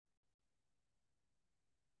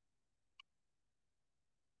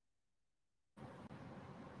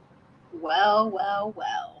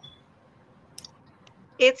Well.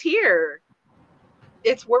 It's here.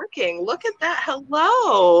 It's working. Look at that.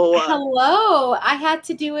 Hello. Hello. I had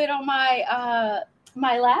to do it on my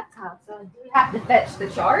laptop, so I do have to fetch the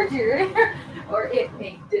charger, or it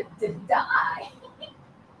may die.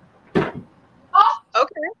 Oh,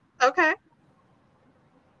 Okay. okay.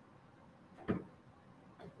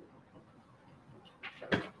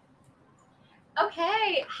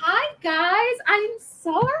 Hi guys. I'm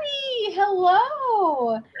sorry.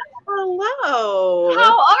 Hello. Hello.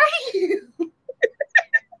 How are you?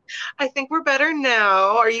 I think we're better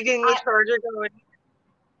now. Are you getting the I, charger going?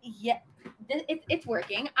 yeah, it's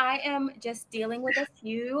working. I am just dealing with a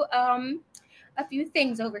few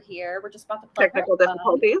things over here. We're just about to plug her Technical phone.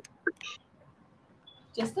 difficulties.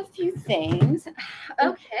 Just a few things.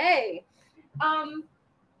 Okay. Um,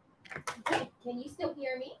 can you still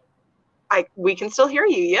hear me? We can still hear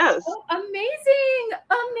you, yes. Oh, amazing.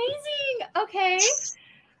 Okay.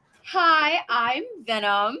 Hi, I'm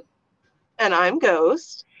Venom, And I'm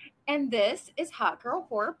Ghost. and this is Hot Girl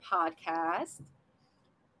Horror Podcast.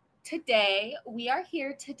 Today we are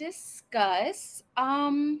here to discuss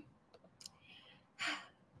a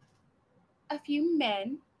few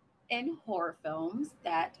men in horror films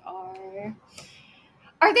that are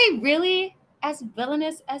they really as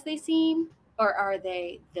villainous as they seem, or are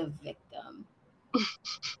they the victim?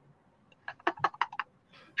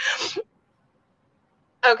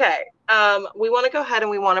 Okay. We want to go ahead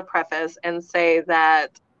and we want to preface and say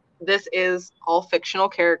that this is all fictional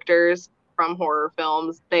characters from horror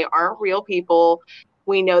films. They aren't real people.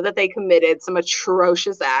 We know that they committed some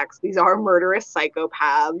atrocious acts. These are murderous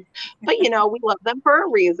psychopaths, but we love them for a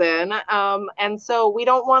reason. And so we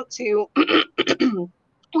don't want to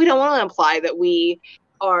we don't want to imply that we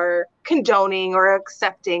are condoning or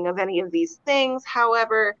accepting of any of these things.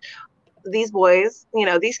 However, these boys,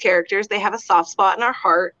 these characters, they have a soft spot in our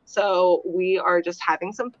heart. So we are just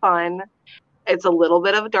having some fun. It's a little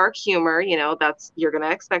bit of dark humor, you're going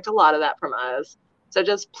to expect a lot of that from us. So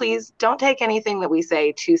just please don't take anything that we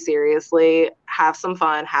say too seriously. Have some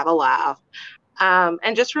fun, have a laugh.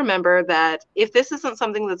 And just remember that if this isn't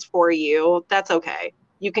something that's for you, that's okay.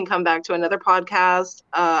 You can come back to another podcast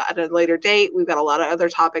at a later date. We've got a lot of other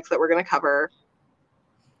topics that we're going to cover.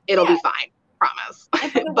 It'll be fine. Promise.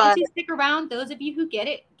 And for the ones who stick around, those of you who get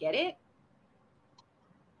it.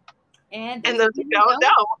 And those who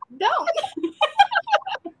don't.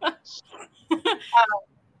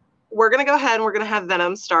 We're going to go ahead and we're going to have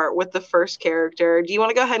Venom start with the first character. Do you want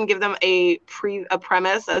to go ahead and give them a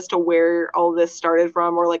premise as to where all this started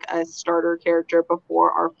from, or like a starter character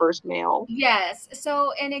before our first male? Yes.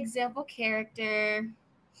 So an example character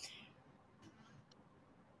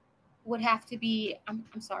would have to be, I'm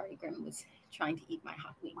sorry, Grim was trying to eat my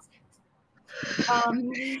hot wings. Not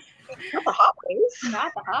the hot wings.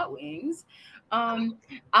 Not the hot wings. An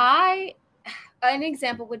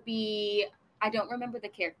example would be, I don't remember the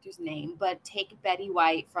character's name, but take Betty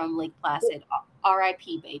White from Lake Placid,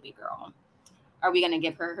 R.I.P. baby girl. Are we going to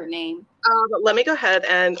give her name? Let me go ahead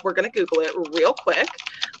and we're going to Google it real quick.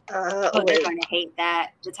 They're going to hate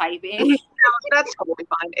that, the typing. No, that's totally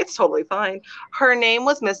fine. It's totally fine. Her name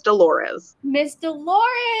was Miss Dolores. Miss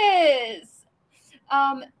Dolores!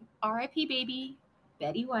 R.I.P. baby,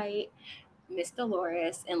 Betty White, Miss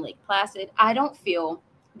Dolores, and Lake Placid. I don't feel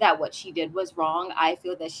that what she did was wrong. I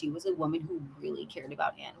feel that she was a woman who really cared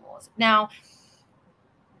about animals. Now,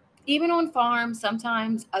 even on farms,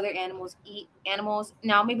 sometimes other animals eat animals.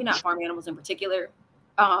 Now, maybe not farm animals in particular.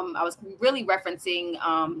 I was really referencing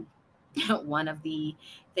one of the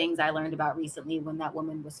things I learned about recently when that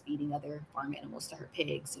woman was feeding other farm animals to her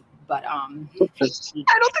pigs. But I don't think that's the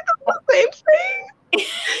same thing.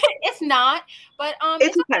 It's not, but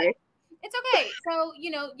it's okay. It's okay. So,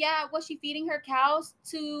 was she feeding her cows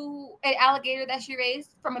to an alligator that she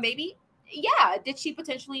raised from a baby? Yeah. Did she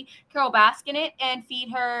potentially Carol Baskin it and feed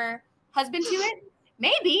her husband to it?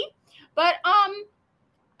 Maybe. But I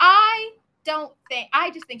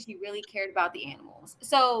just think she really cared about the animals.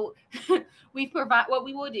 So what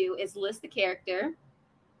we will do is list the character,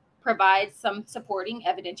 provide some supporting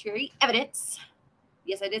evidence.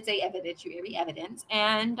 Yes, I did say evidentiary evidence,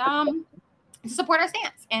 and to support our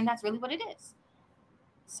stance, and that's really what it is.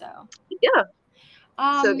 So yeah.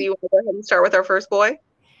 So do you want to go ahead and start with our first boy?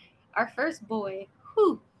 Our first boy.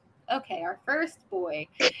 Whew. Okay, our first boy.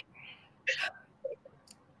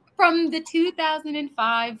 From the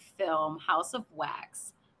 2005 film House of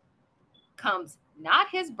Wax comes not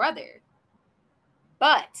his brother,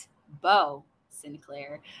 but Bo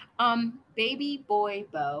Sinclair. Baby boy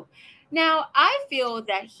Bo. Now, I feel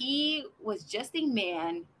that he was just a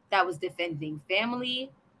man that was defending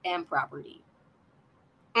family, and property.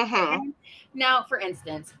 Mm-hmm. Okay? Now, for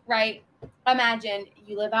instance, right? Imagine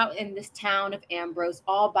you live out in this town of Ambrose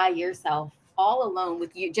all by yourself, all alone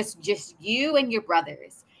with you, just you and your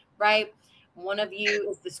brothers, right? One of you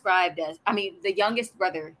is described as, I mean, the youngest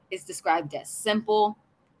brother is described as simple.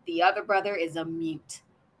 The other brother is a mute.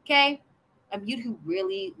 Okay? A mute who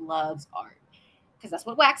really loves art. Because that's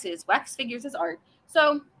what wax is. Wax figures is art.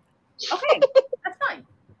 So, okay, that's fine.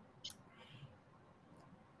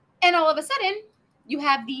 And all of a sudden, you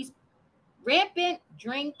have these rampant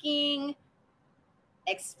drinking,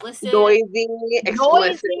 explicit, Noisy,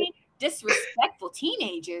 explicit, noisy, disrespectful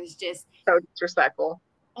teenagers just so disrespectful.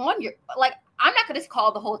 on your, like, I'm not going to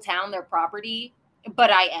call the whole town their property,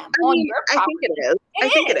 but I am I on mean, your I think property. it is. I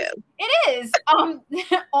think it is. It is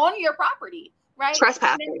on your property, right?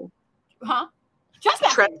 Trespassing. Huh?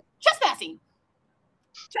 Tre- Trespassing.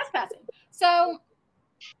 So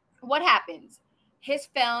what happens? His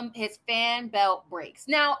fan belt breaks.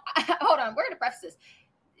 Now, hold on, we're gonna preface this.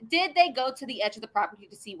 Did they go to the edge of the property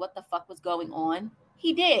to see what the fuck was going on?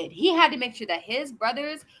 He did. He had to make sure that his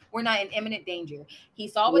brothers were not in imminent danger. He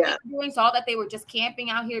saw what they were doing, saw that they were just camping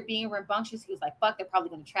out here being rambunctious. He was like, fuck, they're probably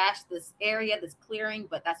going to trash this area, this clearing,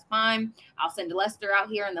 but that's fine. I'll send Lester out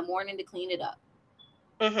here in the morning to clean it up.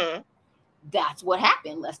 Mm-hmm. That's what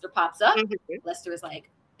happened. Lester pops up. Mm-hmm. Lester is like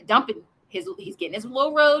dumping he's getting his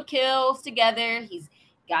little road kills together. He's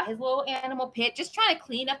got his little animal pit, just trying to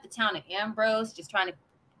clean up the town of Ambrose, just trying to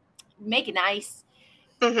make it nice.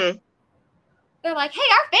 Mm-hmm. They're like, hey,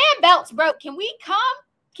 our fan belt's broke. Can we come?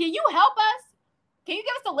 Can you help us? Can you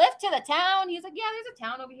give us a lift to the town? He's like, yeah, there's a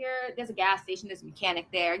town over here. There's a gas station. There's a mechanic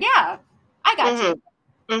there. Yeah, I got Mm-hmm.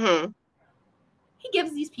 you. Mm-hmm. He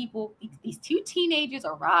gives these people, these two teenagers,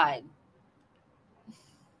 a ride.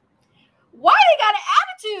 Why they got an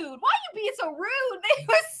attitude? Why you being so rude? They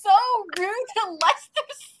were so rude to Lester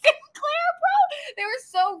Sinclair, bro. They were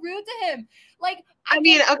so rude to him. Like, I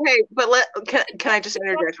mean, okay, but can I just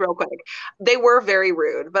interject real quick? They were very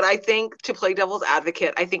rude, but I think to play devil's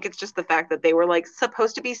advocate, I think it's just the fact that they were like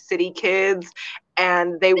supposed to be city kids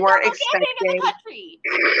and they weren't expecting. In the country.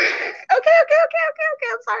 Okay.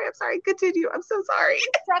 I'm sorry. Continue. I'm so sorry.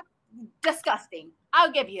 Disgusting.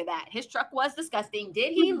 I'll give you that. His truck was disgusting.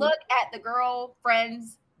 Did he look at the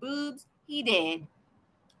girlfriend's boobs? He did.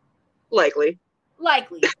 Likely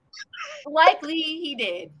he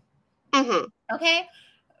did. Mm-hmm. Okay,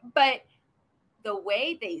 but the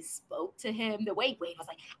way they spoke to him, the way Wade was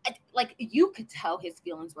like you could tell his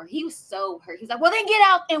feelings were. He was so hurt. He was like, well, then get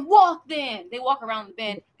out and walk. Then they walk around the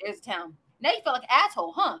bend. There's a town. Now you feel like an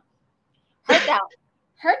asshole, huh?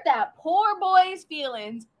 Hurt that poor boy's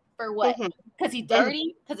feelings. For what? Because he's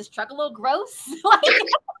dirty? Because his truck a little gross? Like,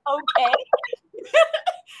 okay.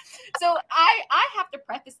 So I have to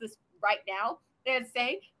preface this right now and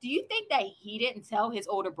say, do you think that he didn't tell his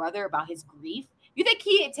older brother about his grief? You think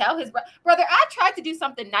he didn't tell his brother, I tried to do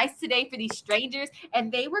something nice today for these strangers,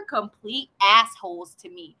 and they were complete assholes to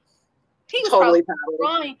me. He was totally probably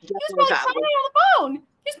crying. He was probably crying on the phone.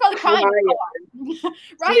 He was probably crying in the car.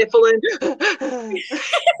 Right? Like,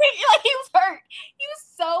 he was hurt. He was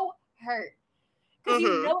so hurt. Because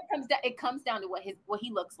you know it comes down to what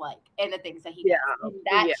he looks like and the things that he does. And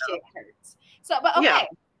that shit hurts. So, but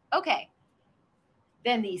okay.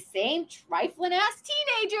 Then these same trifling ass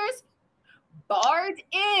teenagers barred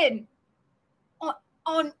in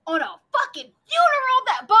on a fucking funeral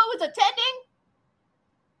that Bo was attending.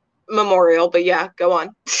 Memorial, but yeah, go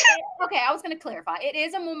on. Okay, I was going to clarify. It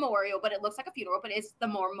is a memorial, but it looks like a funeral, but it's the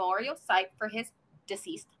memorial site for his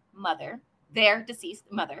deceased mother, their deceased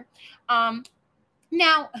mother.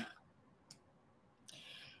 Now,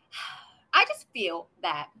 I just feel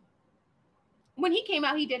that when he came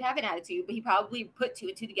out, he did have an attitude, but he probably put two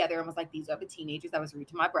and two together and was like, these are the teenagers that was rude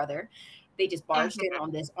to my brother. They just barged in on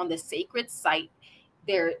this sacred site.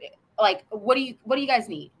 They're like, what do you guys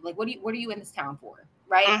need? Like, what are you in this town for?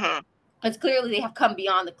 Right? Because clearly they have come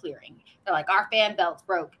beyond the clearing. They're like, our fan belt's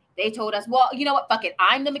broke. They told us, well, you know what? Fuck it.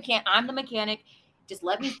 I'm the mechanic. Just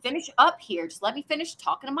let me finish up here. Just let me finish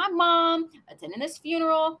talking to my mom, attending this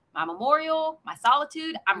funeral, my memorial, my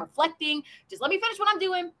solitude. I'm reflecting. Just let me finish what I'm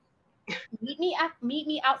doing. Meet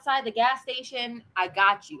me outside the gas station. I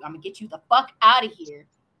got you. I'm gonna get you the fuck out of here.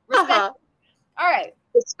 All right.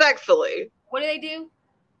 Respectfully. What do?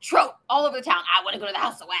 Trope all over the town. I want to go to the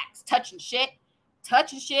House of Wax. Touching shit.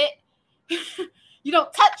 You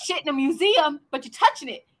don't touch shit in a museum, but you're touching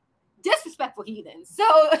it. Disrespectful heathens. So,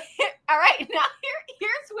 all right, now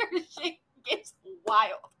here's where the shit gets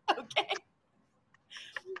wild. Okay.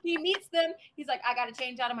 He meets them. He's like, I got to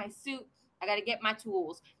change out of my suit. I got to get my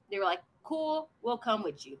tools. They were like, cool, we'll come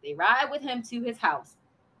with you. They ride with him to his house.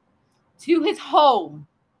 to his home.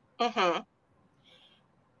 Mm-hmm.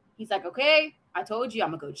 He's like, okay, I told you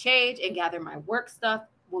I'm gonna go change and gather my work stuff.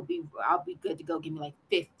 I'll be good to go. Give me like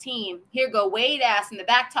 15. Here go Wade ass in the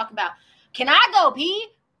back talking about, can I go pee?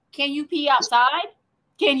 Can you pee outside?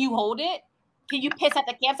 Can you hold it? Can you piss at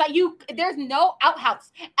the campsite? There's no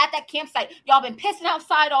outhouse at that campsite. Y'all been pissing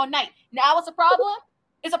outside all night. Now it's a problem?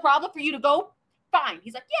 It's a problem for you to go? Fine.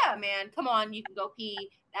 He's like, yeah, man, come on, you can go pee.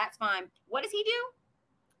 That's fine. What does he do?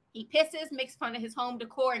 He pisses, makes fun of his home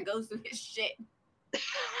decor, and goes through his shit.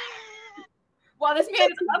 While this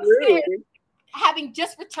man is upstairs, having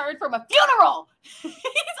just returned from a funeral. He's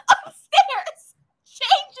upstairs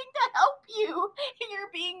changing to help you, and you're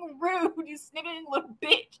being rude, you sniveling little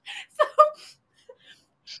bitch. So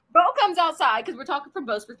Bo comes outside, because we're talking from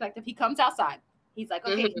Bo's perspective. He comes outside. He's like,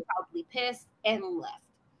 okay, he's probably pissed and left.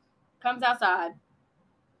 Comes outside,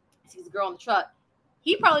 sees a girl in the truck.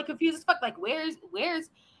 He probably confused as fuck, like, where's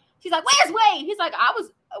she's like, where's Wade? He's like, I'm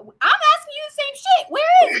asking you the same shit.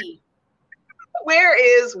 Where is he? Where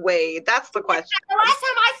is Wade? That's the question. The last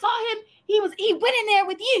time I saw him, he went in there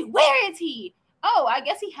with you. Where is he? Oh, I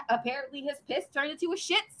guess apparently his piss turned into a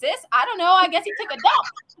shit, sis. I don't know. I guess he took a dump.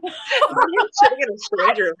 Checking a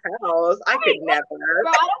stranger's house. I could never.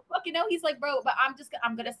 Bro, I don't fucking know. He's like, bro, but I'm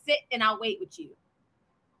gonna sit and I'll wait with you.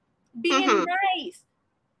 Being nice.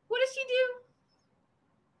 What does she do?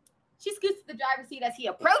 She scoots to the driver's seat as he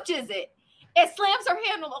approaches it. It slams her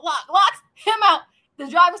hand on the lock, locks him out the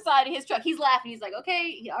driver's side of his truck. He's laughing. He's like,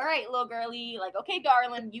 okay, all right, little girlie. Like, okay,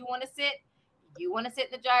 darling, you want to sit? You want to sit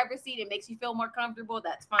in the driver's seat? It makes you feel more comfortable.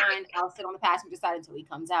 That's fine. I'll sit on the passenger side until he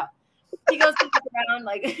comes out. He goes to walk around.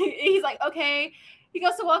 Like, he's like, okay. He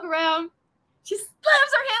goes to walk around. She slams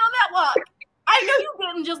her hand on that lock. I know you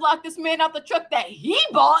didn't just lock this man out the truck that he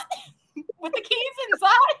bought with the keys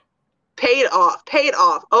inside. Paid off.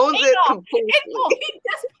 Owns it completely. He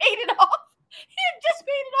just paid it off.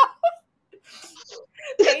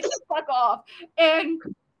 Paid the fuck off. And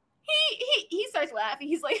he starts laughing.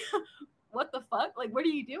 He's like, what the fuck? Like, what are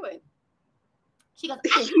you doing? She goes,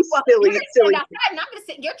 silly. Outside, and I'm gonna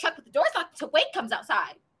sit in your truck with the doors locked until Wade comes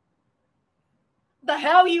outside. The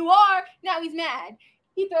hell you are. Now he's mad.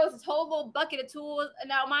 He throws his whole little bucket of tools. And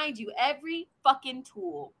now, mind you, every fucking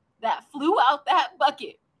tool that flew out that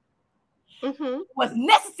bucket was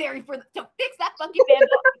necessary to fix that fucking fan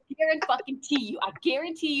belt. I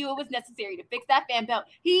guarantee you it was necessary to fix that fan belt.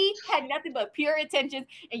 He had nothing but pure intentions,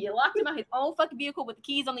 and you locked him out his own fucking vehicle with the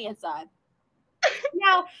keys on the inside.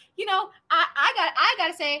 Now, I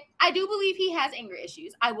gotta say, I do believe he has anger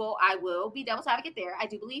issues. I will be devil's advocate there. I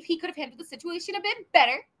do believe he could have handled the situation a bit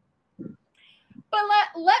better. But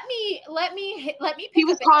let me he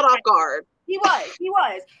was caught off guard. He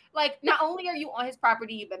was. Like, not only are you on his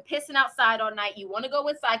property, you've been pissing outside all night. You want to go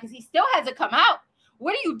inside because he still hasn't come out.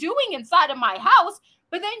 What are you doing inside of my house?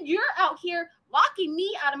 But then you're out here locking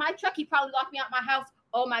me out of my truck. He probably locked me out of my house.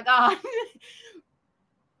 Oh my God.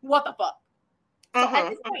 What the fuck? So at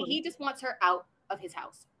this point, he just wants her out of his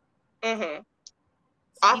house.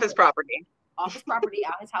 Off his property. Off his property,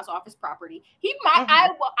 out his house, off his property. He might.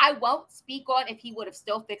 I won't speak on if he would have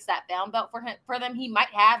still fixed that fan belt for them. He might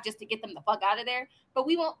have, just to get them the fuck out of there. But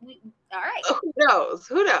we won't. All right. Who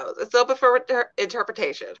knows? It's open for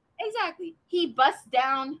interpretation. Exactly. He busts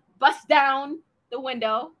down the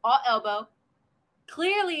window, all elbow.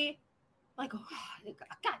 Clearly, like, oh,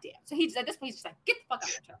 goddamn. So he's at this point, he's just like, get the fuck out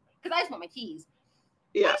of the truck, because I just want my keys.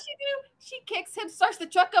 Yeah. What does she do? She kicks him, starts the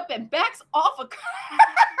truck up, and backs off a curb.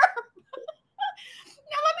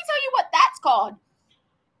 Now, let me tell you what that's called.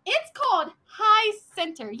 It's called high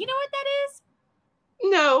center. You know what that is?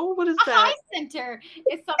 No, what is that? High center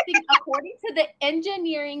is something, according to the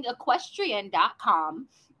engineeringequestrian.com,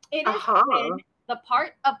 it is when the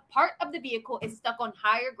part of the vehicle is stuck on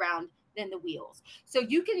higher ground than the wheels. So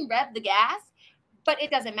you can rev the gas, but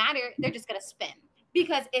it doesn't matter. They're just gonna spin.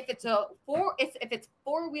 Because if it's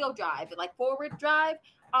four-wheel drive, like forward drive,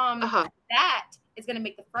 that is going to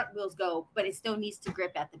make the front wheels go, but it still needs to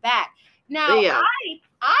grip at the back. Now,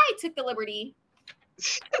 I took the liberty.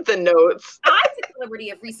 The notes. I took the liberty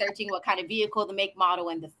of researching what kind of vehicle, the make, model,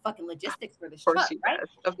 and the fucking logistics for this truck, right?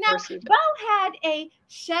 Of now, course Bo had a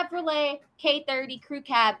Chevrolet K30 crew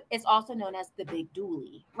cab. It's also known as the Big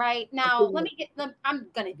Dually, right? Now, I'm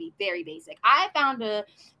going to be very basic. I found a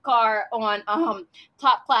car on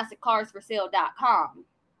topclassiccarsforsale.com.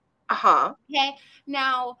 Okay.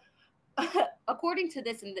 Now, according to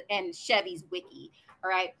this and Chevy's wiki, all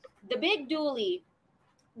right, the Big Dually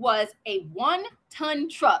was a 1-ton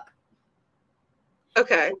truck.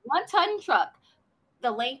 Okay. A 1-ton truck. The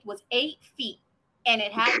length was 8 feet, and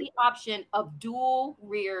it had the option of dual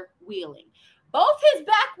rear wheeling. Both his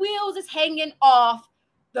back wheels is hanging off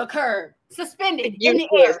the curb, suspended in the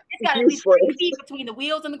air. It's got at least 3 feet between the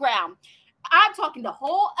wheels and the ground. I'm talking the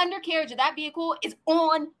whole undercarriage of that vehicle is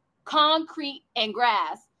on concrete and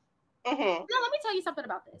grass. Now, let me tell you something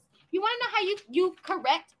about this. You want to know how you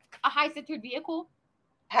correct a high-centered vehicle?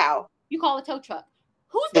 How? You call a tow truck.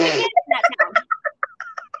 Who's the mechanic in that town?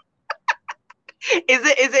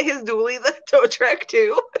 Is it his dually, the tow truck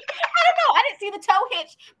too? I don't know. I didn't see the tow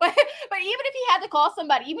hitch, but even if he had to call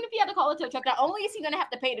somebody, even if he had to call a tow truck, not only is he going to have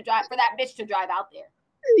to pay to drive for that bitch to drive out there.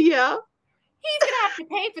 Yeah. He's going to have to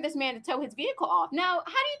pay for this man to tow his vehicle off. Now,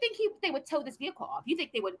 how do you think they would tow this vehicle off? You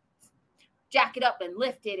think they would jack it up and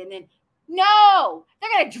lift it and then, no,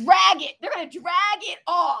 they're going to drag it. They're going to drag it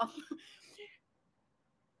off.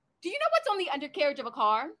 Do you know what's on the undercarriage of a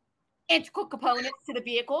car? Integral components to the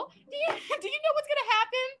vehicle. Do you know what's going to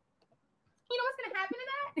happen? You know what's going to happen to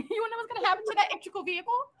that? You know what's going to happen to that integral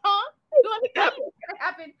vehicle? Huh? Let me tell you what's going to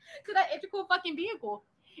happen to that integral fucking vehicle.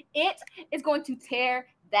 It is going to tear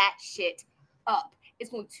that shit up. It's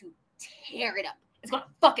going to tear it up. It's going to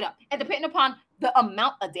fuck it up. And depending upon the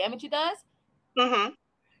amount of damage it does,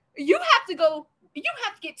 you have to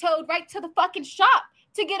get towed right to the fucking shop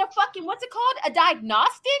to get a fucking, what's it called? A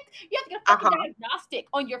diagnostic? You have to get a fucking diagnostic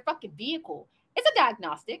on your fucking vehicle. It's a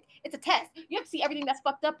diagnostic. It's a test. You have to see everything that's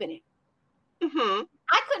fucked up in it.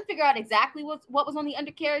 I couldn't figure out exactly what was on the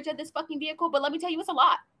undercarriage of this fucking vehicle, but let me tell you, it's a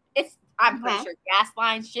lot. I'm pretty sure gas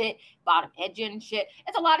line shit, bottom engine shit.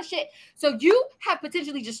 It's a lot of shit. So you have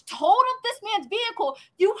potentially just towed up this man's vehicle.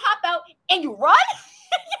 You hop out and you run?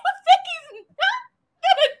 You think he's not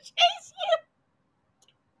gonna chase you?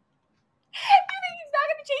 You think he's not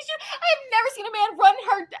gonna chase you? I have never seen a man run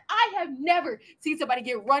hurt. I have never seen somebody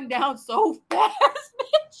get run down so fast,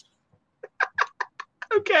 bitch.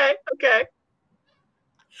 Okay.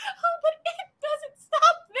 Oh, but it doesn't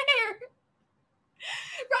stop there.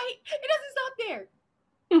 Right? It doesn't stop there.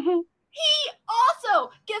 He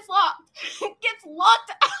also gets locked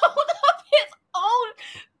out of his own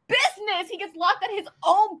business. He gets locked at his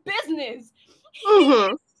own business. He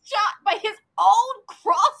gets shot by his own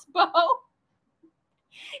crossbow.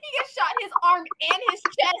 He gets shot in his arm and his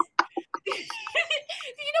chest. Do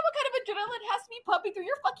you know what kind of adrenaline has to be pumping through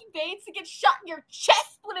your fucking veins to get shot in your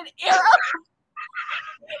chest with an arrow?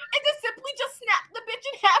 And to simply just snap the bitch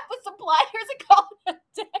in half with some pliers and call it a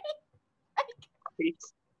day.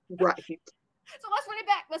 Right. So let's run it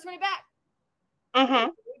back.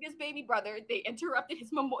 His baby brother, they interrupted his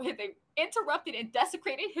they interrupted and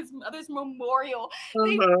desecrated his mother's memorial.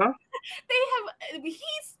 The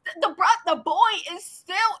boy is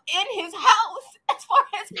still in his house as far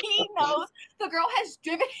as he knows. The girl has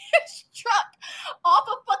driven his truck off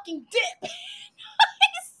a fucking dip. He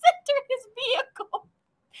centered his vehicle.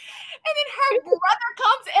 And then her brother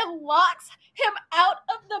comes and locks him out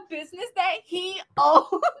of the business that he owns.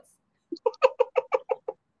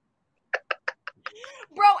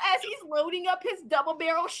 Bro, as he's loading up his double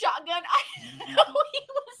barrel shotgun, I know he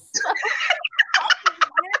was so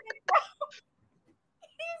livid, bro.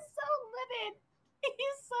 He's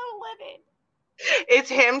so livid. It's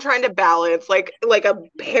him trying to balance like a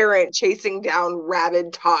parent chasing down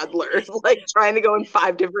rabid toddlers, like trying to go in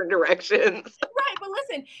 5 different directions. Right, but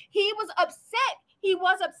listen, he was upset. He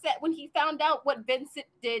was upset when he found out what Vincent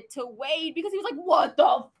did to Wade because he was like, what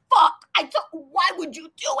the fuck? Why would you do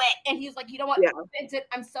it? And he was like, you know what, Vincent,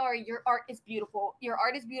 I'm sorry. Your art is beautiful.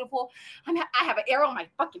 I have an arrow on my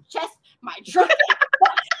fucking chest. My drug.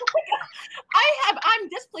 I'm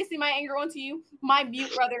displacing my anger onto you, my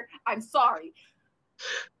mute brother. I'm sorry.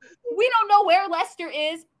 We don't know where Lester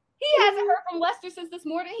is. He hasn't heard from Lester since this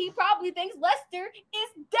morning. He probably thinks Lester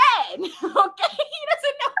is dead. Okay? He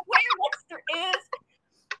doesn't know where Lester is.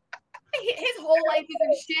 His whole life is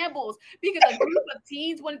in shambles because a group of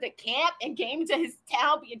teens wanted to camp and came into his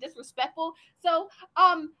town being disrespectful. So,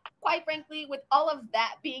 quite frankly, with all of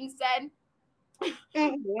that being said,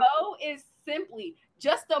 Bo is simply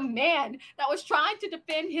just a man that was trying to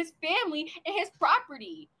defend his family and his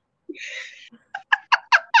property.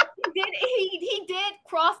 He did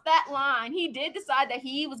cross that line. He did decide that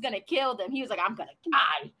he was going to kill them. He was like, I'm going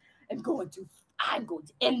to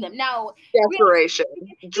end them. Now, desperation,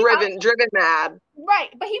 driven mad. Right,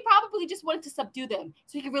 but he probably just wanted to subdue them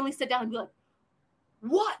so he could really sit down and be like,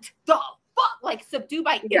 what the fuck? Like, subdue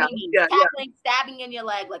by any means, tackling, stabbing in your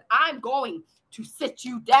leg. Like, I'm going to sit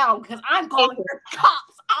you down because I'm calling the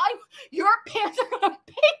cops. Your parents are going to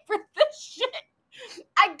pay for this shit.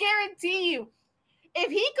 I guarantee you. If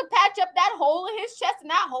he could patch up that hole in his chest and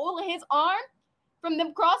that hole in his arm from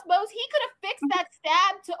them crossbows, he could have fixed that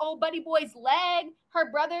stab to old Buddy Boy's leg, her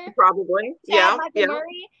brother. Probably.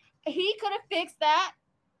 Murray. He could have fixed that.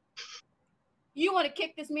 You want to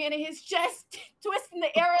kick this man in his chest, twisting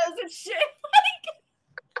the arrows and shit.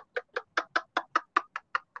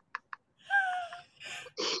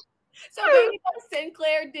 So baby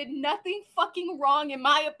Sinclair did nothing fucking wrong, in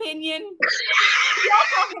my opinion. Y'all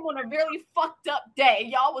caught him on a really fucked up day.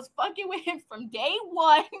 Y'all was fucking with him from day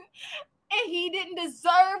one, and he didn't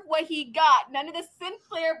deserve what he got. None of the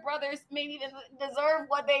Sinclair brothers maybe didn't deserve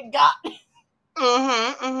what they got.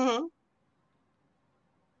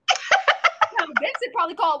 Now, Vincent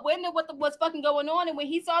probably called Wyndham what was fucking going on, and when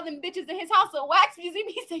he saw them bitches in his house at Wax Museum,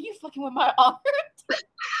 he said, "You fucking with my art."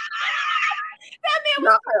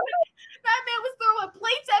 That man was throwing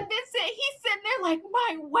plates at Vincent. He's sitting there like,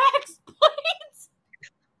 "My wax plates."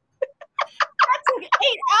 That took 8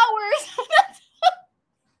 hours.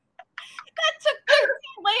 That took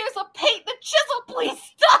 13 layers of paint. The chisel, please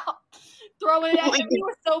stop throwing it at him. He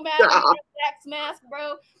was so mad at the wax mask,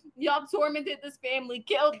 bro. Y'all tormented this family,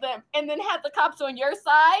 killed them, and then had the cops on your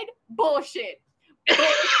side. Bullshit.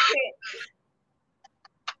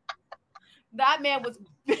 That man was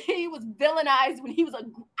villainized when he was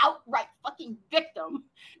an outright fucking victim.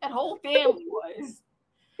 That whole family was.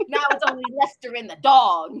 Now it's only Lester and the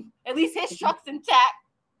dog. At least his truck's intact.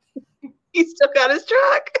 He still got his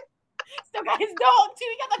truck. Still got his dog too.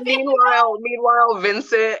 He got the family Meanwhile,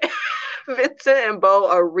 Vincent and Bo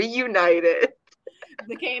are reunited.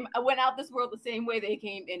 Went out this world the same way they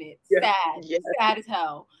came in it. Sad as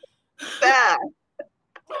hell. Sad.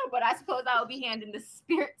 But I suppose I will be handing the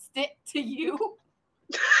spirit stick to you.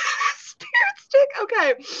 Spirit stick?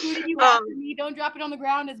 Okay. Who did you have for me? Don't drop it on the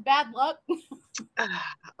ground. It's bad luck.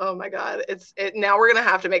 Oh my god. Now we're gonna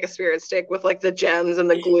have to make a spirit stick with like the gems and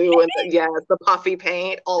the glue and the puffy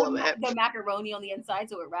paint, all of it. The macaroni on the inside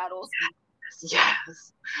so it rattles.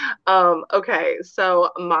 Yes. Okay,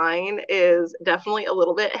 so mine is definitely a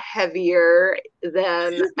little bit heavier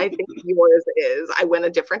than I think yours is. I went a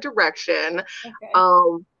different direction. Okay.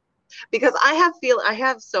 Because I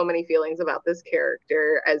have so many feelings about this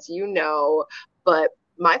character, as you know, but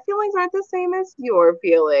my feelings aren't the same as your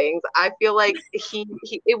feelings. I feel like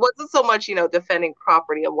it wasn't so much, defending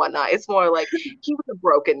property and whatnot. It's more like he was a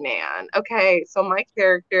broken man. Okay, so my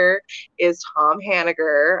character is Tom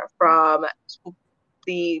Hanniger from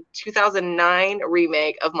the 2009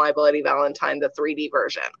 remake of My Bloody Valentine, the 3D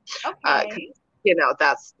version. Okay.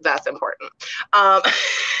 That's important.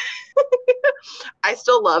 I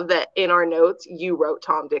still love that in our notes you wrote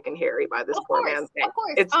Tom, Dick, and Harry by this poor man's name. Of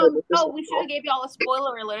course. We should have gave y'all a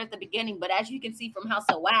spoiler alert at the beginning, but as you can see from House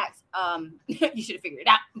of Wax, you should have figured it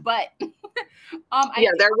out. But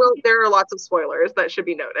there are lots of spoilers that should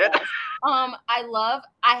be noted. Yes. I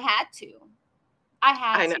had to.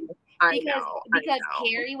 Because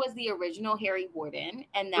Harry was the original Harry Warden,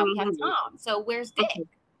 and now we have Tom. So where's Dick?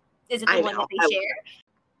 Is it the one that they share?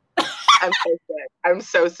 I'm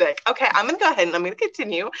so sick. Okay, I'm going to go ahead and I'm going to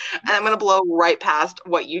continue. And I'm going to blow right past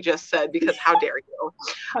what you just said because how dare you?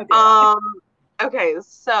 Okay,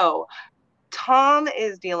 so Tom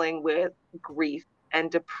is dealing with grief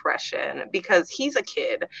and depression because he's a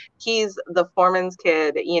kid. He's the foreman's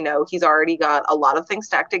kid. He's already got a lot of things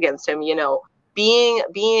stacked against him. Being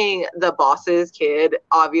the boss's kid,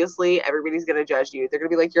 obviously everybody's going to judge you. They're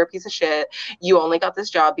going to be like, you're a piece of shit. You only got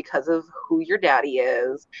this job because of who your daddy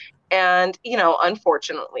is. And,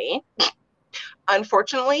 unfortunately,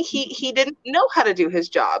 he didn't know how to do his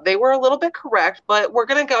job. They were a little bit correct, but we're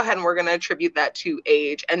going to go ahead and we're going to attribute that to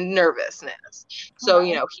age and nervousness. So,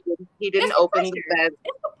 he didn't open the vents.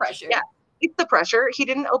 It's the pressure. Yeah, it's the pressure. He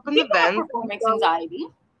didn't open the vents. Performance anxiety.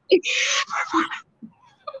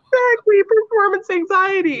 Exactly, performance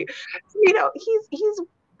anxiety. He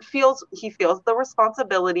feels the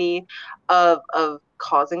responsibility of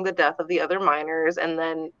causing the death of the other miners, and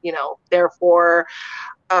then therefore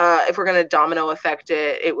if we're going to domino effect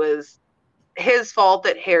it was his fault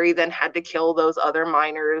that Harry then had to kill those other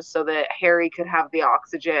miners so that Harry could have the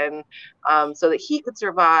oxygen, so that he could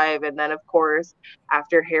survive. And then of course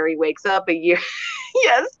after Harry wakes up a year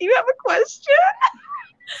yes, you have a question?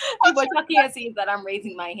 What y'all can't see is that I'm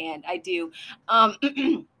raising my hand. I do. I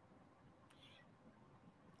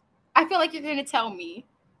feel like you're going to tell me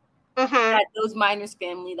that those miners'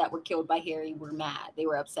 family that were killed by Harry were mad. They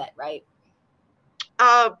were upset, right?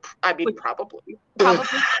 Probably. Probably,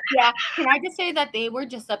 yeah. Can I just say that they were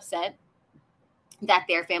just upset that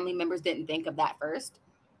their family members didn't think of that first?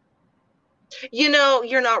 You're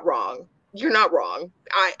not wrong. You're not wrong.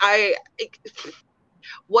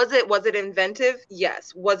 Was it inventive?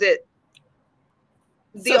 Yes. Was it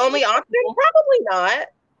the only option? Probably not.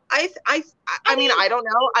 I mean, I don't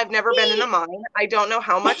know. I've never been in a mine. I don't know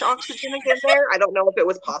how much oxygen is in there. I don't know if it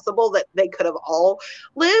was possible that they could have all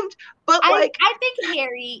lived. But like, I think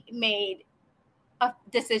Harry made a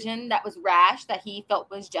decision that was rash, that he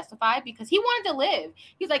felt was justified, because he wanted to live.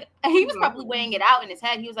 He's like, he was probably weighing it out in his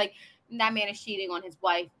head. He was like, that man is cheating on his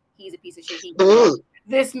wife. He's a piece of shit.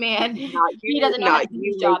 This man, he doesn't know how to do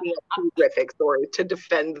his job. Horrific stories to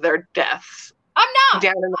defend their deaths. I'm not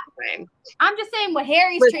down in the mine. I'm just saying what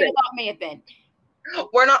Harry's train of thought may have been.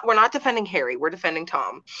 We're not defending Harry. We're defending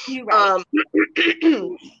Tom. You're right.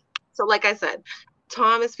 So like I said,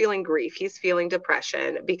 Tom is feeling grief. He's feeling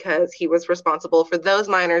depression because he was responsible for those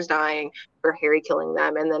miners dying, for Harry killing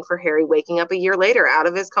them, and then for Harry waking up a year later out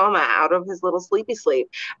of his coma, out of his little sleepy sleep,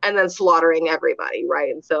 and then slaughtering everybody, right?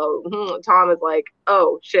 And so Tom is like,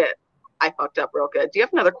 oh, shit, I fucked up real good. Do you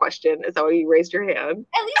have another question? Is that why you raised your hand?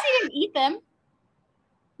 At least he didn't eat them.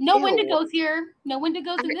 No Wendigos here. No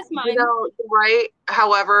Wendigos in this mine. You know, right?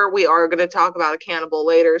 However, we are going to talk about a cannibal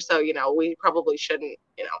later, so, you know, we probably shouldn't,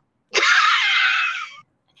 you know.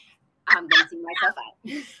 I'm gonna see myself out.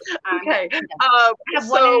 Okay. I have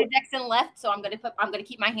one interjection left, so I'm gonna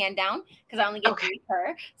keep my hand down because I only get 3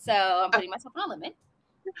 per. So I'm putting myself on a limit.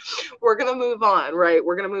 We're gonna move on, right?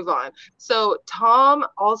 We're gonna move on. So Tom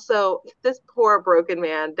also, this poor broken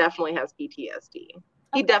man definitely has PTSD.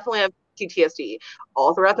 He definitely has PTSD.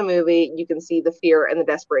 All throughout the movie, you can see the fear and the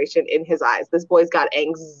desperation in his eyes. This boy's got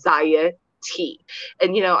anxiety.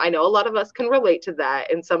 And, you know, I know a lot of us can relate to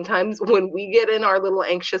that. And sometimes when we get in our little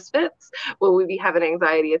anxious fits, when we be having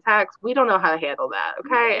anxiety attacks, we don't know how to handle that.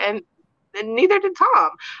 Okay. And neither did Tom.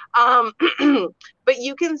 But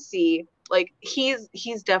you can see, like,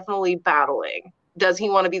 he's definitely battling. Does he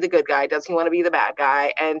want to be the good guy? Does he want to be the bad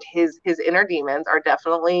guy? And his inner demons are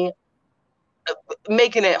definitely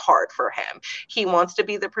making it hard for him. He wants to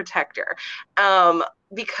be the protector.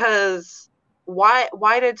 Because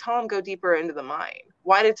why did Tom go deeper into the mine?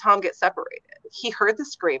 Why did Tom get separated? He heard the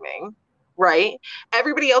screaming, right?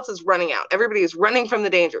 Everybody else is running out. Everybody is running from the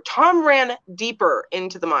danger. Tom ran deeper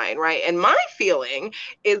into the mine, right? And my feeling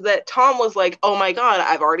is that Tom was like, oh my God,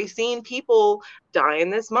 I've already seen people die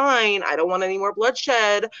in this mine. I don't want any more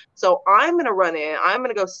bloodshed. So I'm going to run in. I'm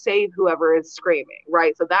going to go save whoever is screaming,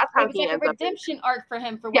 right? So that's how he ends up. It's like a redemption arc for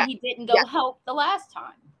him for when he didn't go help the last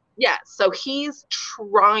time. Yeah, so he's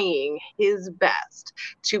trying his best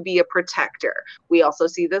to be a protector. We also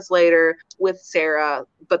see this later with Sarah,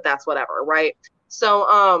 but that's whatever, right?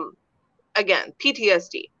 So, again,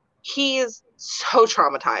 PTSD. He's so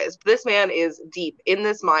traumatized. This man is deep in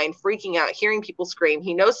this mine, freaking out, hearing people scream.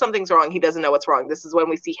 He knows something's wrong. He doesn't know what's wrong. This is when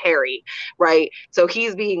we see Harry, right? So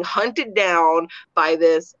he's being hunted down by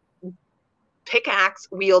this pickaxe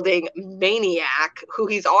wielding maniac who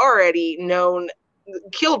he's already known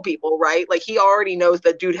killed people, right? Like, he already knows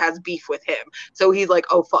that dude has beef with him. So he's like,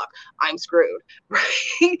 oh fuck, I'm screwed,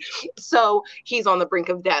 right? So he's on the brink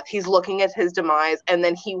of death. He's looking at his demise, and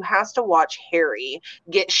then he has to watch Harry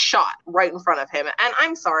get shot right in front of him. And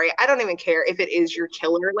I'm sorry, I don't even care if it is your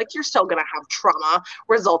killer. Like, you're still gonna have trauma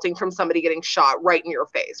resulting from somebody getting shot right in your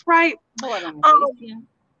face, right? Yeah,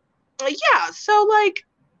 so like,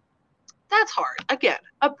 that's hard. Again,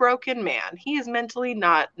 a broken man. He is mentally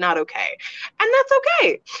not okay. And that's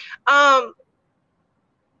okay.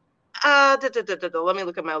 Let me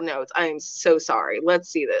look at my notes. I'm so sorry. Let's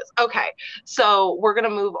see this. Okay. So we're going to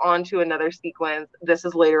move on to another sequence. This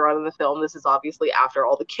is later on in the film. This is obviously after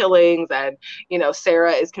all the killings, and, you know,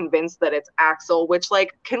 Sarah is convinced that it's Axel, which,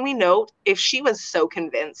 like, can we note, if she was so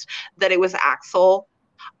convinced that it was Axel,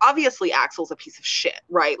 obviously Axel's a piece of shit,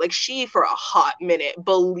 right? Like, she for a hot minute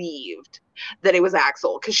believed that it was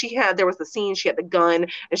Axel, because there was the scene, she had the gun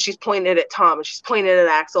and she's pointing it at Tom and she's pointing it at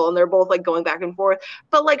Axel, and they're both like going back and forth.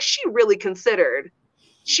 But like, she really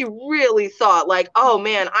thought, like, oh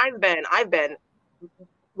man, I've been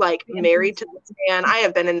like married to this man. I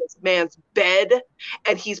have been in this man's bed,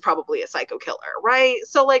 and he's probably a psycho killer, right?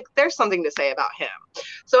 So like, there's something to say about him.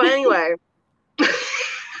 So anyway,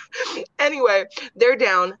 they're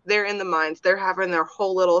down, they're in the mines, they're having their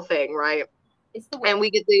whole little thing, right? It's the way, and we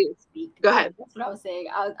get to speak. Go ahead. That's what I was saying.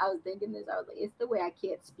 I was thinking this. I was like, it's the way I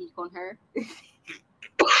can't speak on her. You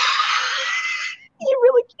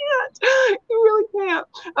really can't. You really can't.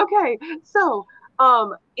 Okay, so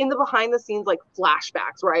in the behind the scenes, like,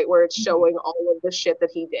 flashbacks, right, where it's showing all of the shit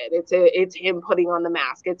that he did. It's him putting on the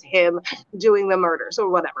mask. It's him doing the murders or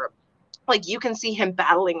whatever. Like, you can see him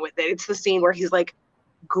battling with it. It's the scene where he's like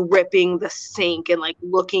gripping the sink and like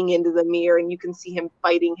looking into the mirror, and you can see him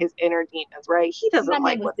fighting his inner demons, right? He doesn't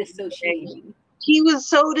like what dissociating. He was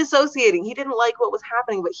so dissociating. He didn't like what was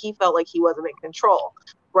happening, but he felt like he wasn't in control,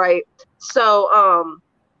 right? So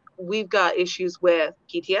we've got issues with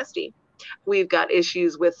PTSD. We've got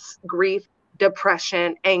issues with grief,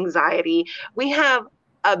 depression, anxiety. We have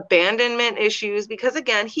abandonment issues because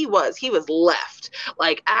again, he was left.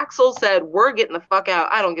 Like Axel said, we're getting the fuck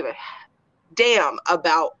out. I don't give a damn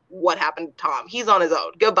about what happened to Tom. He's on his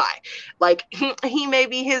own. Goodbye. Like he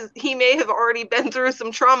may have already been through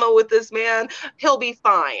some trauma with this man. He'll be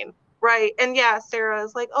fine. Right. And yeah, Sarah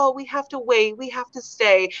is like, oh, we have to wait, we have to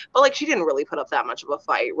stay. But like she didn't really put up that much of a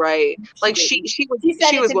fight, right? Like she said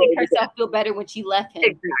it was to make willing to herself feel better when she left him.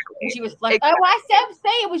 exactly. And she was like, exactly. Oh, I said say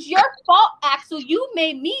it was your fault, Axel. You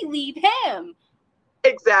made me leave him.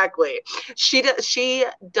 Exactly. She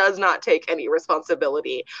does not take any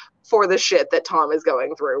responsibility for the shit that Tom is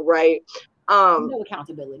going through, right? No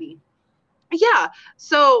accountability. Yeah.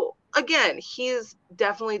 So again, he's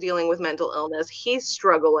definitely dealing with mental illness. He's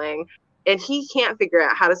struggling and he can't figure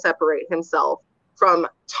out how to separate himself from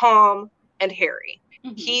Tom and Harry.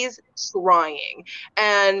 Mm-hmm. He's trying.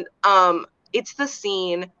 And it's the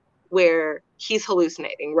scene where he's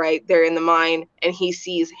hallucinating, right? They're in the mine and he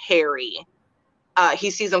sees Harry.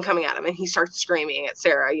 He sees him coming at him and he starts screaming at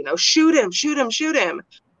Sarah, you know, shoot him, shoot him, shoot him.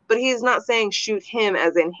 But he's not saying shoot him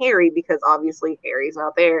as in Harry because obviously Harry's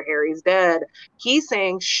not there. Harry's dead. He's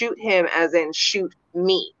saying shoot him as in shoot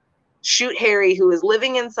me. Shoot Harry who is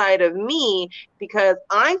living inside of me because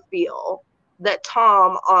I feel that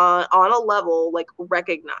Tom on a level like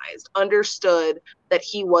recognized, understood that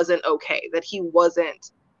he wasn't okay, that he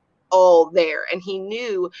wasn't all there. And he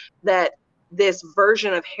knew that this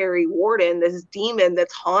version of Harry Warden, this demon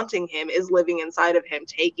that's haunting him, is living inside of him,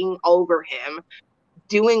 taking over him,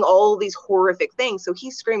 doing all these horrific things. So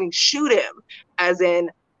he's screaming, shoot him, as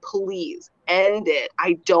in, please end it.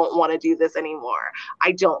 I don't want to do this anymore.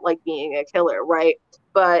 I don't like being a killer, right?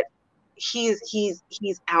 But he's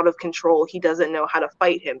out of control. He doesn't know how to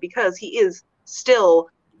fight him because he is still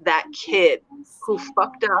that kid who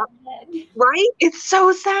fucked up, right? It's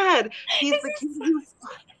so sad. He's the kid who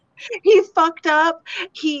he fucked up.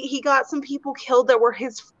 He got some people killed that were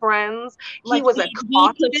his friends. He was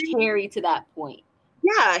accosted. He pushed Harry to that point.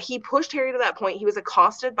 Yeah, he pushed Harry to that point. He was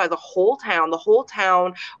accosted by the whole town. The whole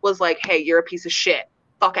town was like, hey, you're a piece of shit.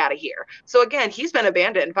 Fuck out of here. So again, he's been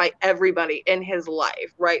abandoned by everybody in his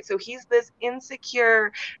life, right? So he's this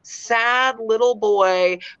insecure, sad little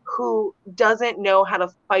boy who doesn't know how to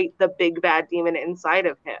fight the big bad demon inside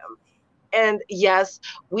of him. And yes,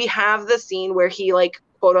 we have the scene where he like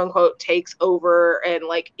quote unquote takes over and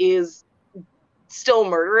like is still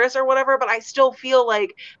murderous or whatever, but I still feel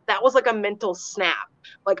like that was like a mental snap.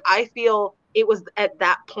 Like I feel it was at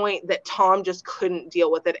that point that Tom just couldn't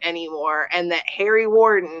deal with it anymore and that Harry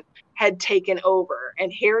Warden had taken over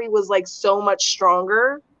and Harry was like so much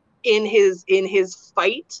stronger in his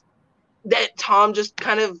fight that Tom just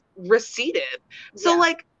kind of receded. So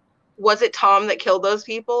like, was it Tom that killed those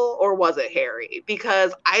people or was it Harry?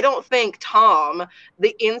 Because I don't think Tom,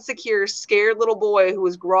 the insecure, scared little boy who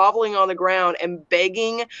was groveling on the ground and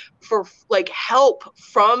begging for like help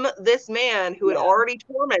from this man who had already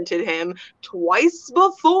tormented him twice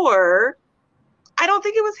before, I don't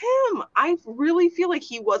think it was him. I really feel like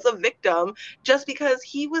he was a victim just because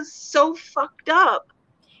he was so fucked up.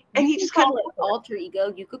 And he just call it alter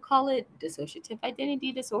ego. You could call it dissociative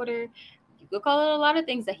identity disorder. You could call it a lot of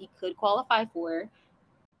things that he could qualify for.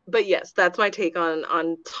 But yes, that's my take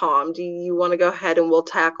on Tom. Do you want to go ahead and we'll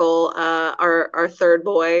tackle our third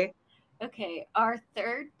boy? Okay, our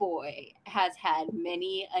third boy has had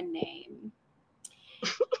many a name.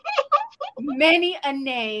 Many a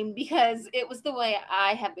name because it was the way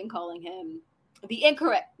I have been calling him. The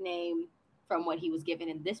incorrect name from what he was given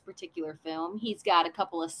in this particular film. He's got a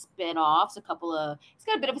couple of spin-offs, he's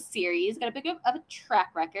got a bit of a series, got a bit of a track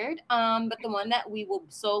record. But the one that we will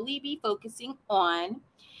solely be focusing on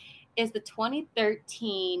is the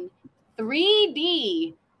 2013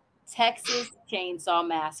 3D Texas Chainsaw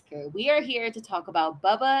Massacre. We are here to talk about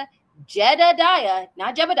Bubba Jedediah,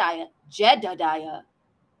 not Jebediah, Jedediah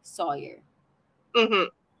Sawyer. Mm-hmm.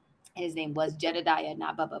 His name was Jedediah,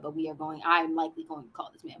 not Bubba, but I'm likely going to call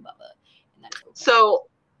this man Bubba. So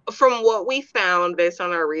from what we found based on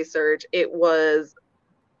our research, it was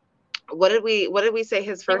what did we say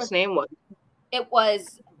his first name was? It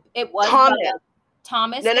was Thomas.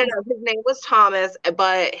 Thomas. No. His name was Thomas,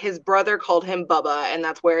 but his brother called him Bubba, and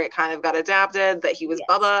that's where it kind of got adapted that he was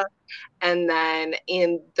Bubba. And then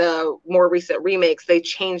in the more recent remakes, they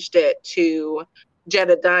changed it to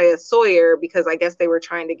Jedediah Sawyer because I guess they were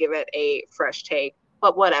trying to give it a fresh take.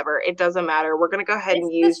 But whatever, it doesn't matter. We're going to go ahead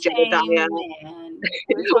and use Jedediah.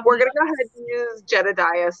 We're going to go ahead and use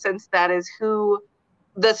Jedediah since that is who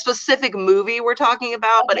the specific movie we're talking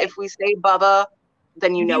about. Okay. But if we say Bubba,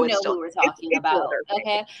 then you know it's know still who we're talking it's about.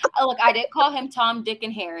 Okay. Look, I didn't call him Tom, Dick,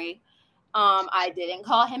 and Harry. I didn't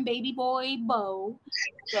call him baby boy Bo.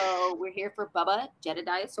 So we're here for Bubba,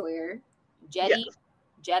 Jedediah Sawyer, Jetty,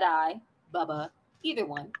 Yes. Jedi, Bubba, either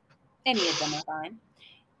one. Any of them are fine.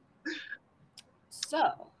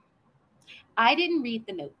 So I didn't read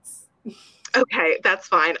the notes. Okay, that's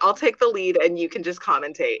fine. I'll take the lead and you can just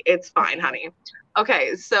commentate. It's fine, Okay. honey.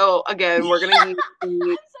 Okay, so again, we're gonna use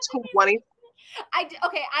the 20.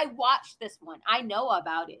 Okay, I watched this one. I know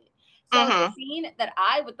about it. So the Mm-hmm. scene that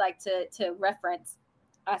I would like to reference,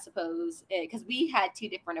 I suppose, because we had two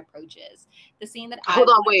different approaches. The scene that I Hold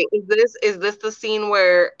on, wait. Is this the scene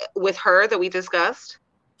where with her that we discussed?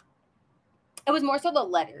 it was more so the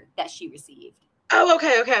letter that she received. Oh,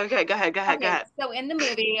 okay. Go ahead. Go Okay, ahead. so in the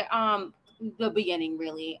movie, the beginning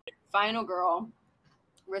really, final girl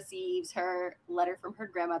receives her letter from her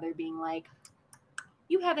grandmother being like,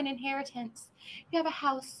 "You have an inheritance. You have a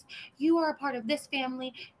house. You are a part of this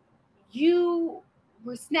family. You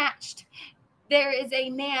were snatched. There is a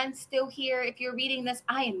man still here. If you're reading this,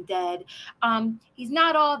 I am dead. He's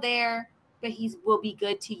not all there, but he will be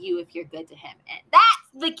good to you if you're good to him." And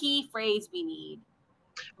that's the key phrase we need.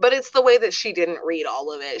 But it's the way that she didn't read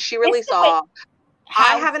all of it. She really It's the way saw, I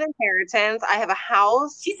house. have an inheritance, I have a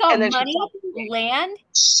house, She saw and then she money, stopped reading. land.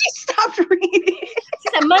 She stopped reading. She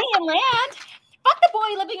said money and land. Fuck the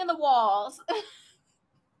boy living in the walls.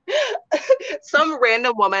 Some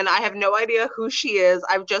random woman, I have no idea who she is.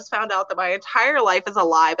 I've just found out that my entire life is a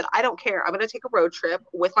lie, but I don't care. I'm going to take a road trip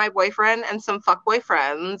with my boyfriend and some fuckboy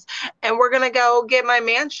friends, and we're going to go get my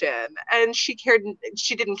mansion. And she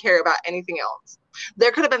didn't care about anything else.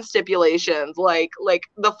 There could have been stipulations like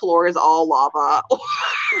the floor is all lava,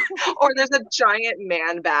 or there's a giant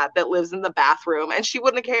man bat that lives in the bathroom, and she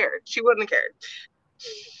wouldn't have cared. She wouldn't have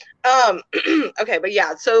cared. Okay, but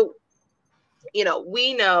yeah, so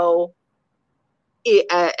we know it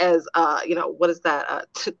as what is that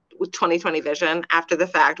 2020 vision after the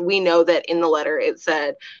fact. We know that in the letter it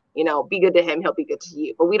said, be good to him, he'll be good to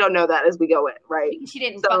you, but we don't know that as we go in, right? She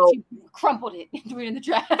didn't fuck. So She crumpled it and threw it in the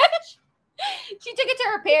trash. She took it to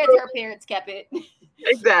her parents. Her parents kept it.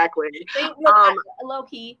 exactly. Low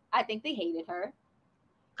key, I think they hated her.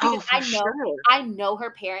 Oh, Because for sure. I know her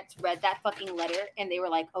parents read that fucking letter and they were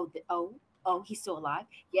like, oh, he's still alive.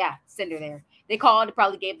 Yeah, send her there. They called and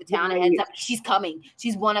probably gave the town a heads up. She's coming.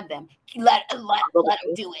 She's one of them. Let him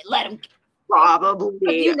do it. Let him. Probably.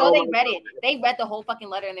 Because they read it. They read the whole fucking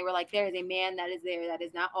letter and they were like, there is a man that is there that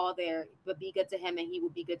is not all there, but be good to him and he will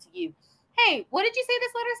be good to you. Hey, what did you say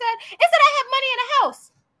this letter said? It said I have money in a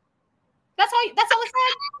house. That's all it said?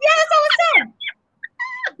 Yeah, that's all it said.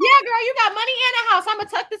 Yeah, girl, you got money and a house. I'm gonna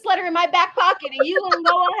tuck this letter in my back pocket, and you gonna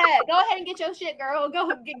go ahead and get your shit, girl. Go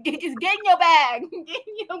get in your bag. Get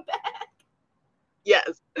in your bag.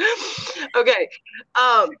 Yes. Okay.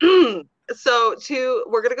 So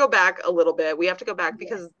we're gonna go back a little bit. We have to go back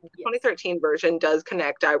because the 2013 version does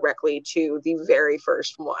connect directly to the very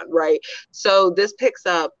first one, right? So this picks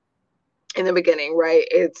up in the beginning, right?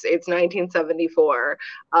 It's 1974.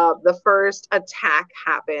 The first attack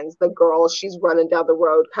happens. The girl, she's running down the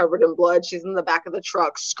road covered in blood. She's in the back of the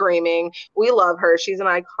truck screaming. We love her. She's an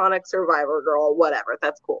iconic survivor girl, whatever.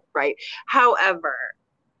 That's cool, right? However,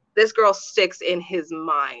 this girl sticks in his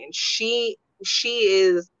mind. She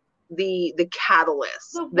is the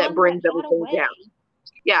catalyst that brings everything down.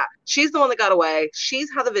 Yeah, she's the one that got away.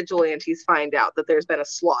 She's how the vigilantes find out that there's been a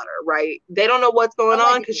slaughter, right? They don't know what's going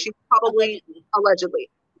on because she's probably allegedly.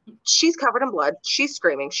 She's covered in blood. She's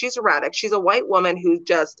screaming. She's erratic. She's a white woman who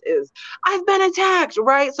just is, I've been attacked,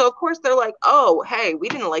 right? So of course they're like, oh, hey, we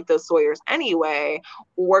didn't like those Sawyers anyway.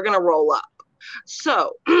 We're gonna roll up.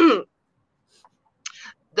 So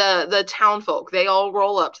the town folk, they all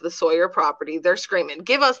roll up to the Sawyer property. They're screaming,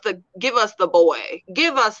 give us the boy,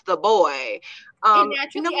 give us the boy. And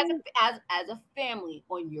naturally, as a family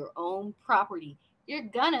on your own property, you're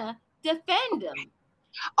gonna defend him.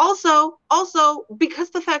 Also, because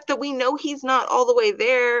the fact that we know he's not all the way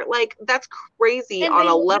there, like that's crazy on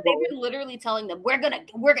a level. They were literally telling them, we're gonna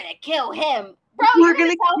kill him, bro. You're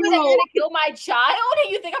gonna tell me that you're gonna kill my child,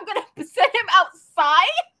 and you think I'm gonna send him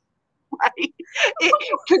outside? Right.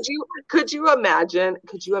 Could you imagine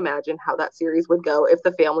how that series would go if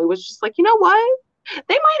the family was just like, you know what?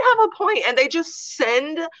 They might have a point, and they just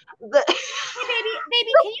send the hey,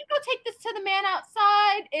 baby, can you go take this to the man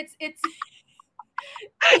outside?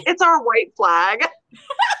 It's our white flag.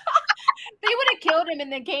 They would have killed him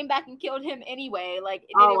and then came back and killed him anyway. Like, did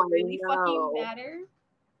it really fucking matter?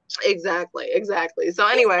 Exactly. So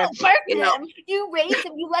anyway, you raised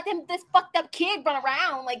him, you let him, this fucked up kid run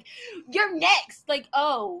around. Like, you're next. Like,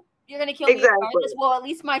 oh, You're gonna kill me Exactly. regardless. Well, at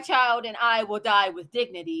least my child and I will die with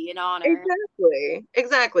dignity and honor.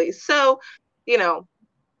 Exactly. So, you know,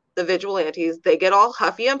 the vigilantes, they get all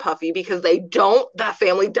huffy and puffy because that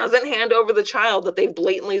family doesn't hand over the child that they've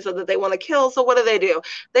blatantly said that they want to kill. So what do?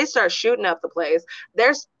 They start shooting up the place.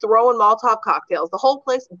 They're throwing Molotov cocktails. The whole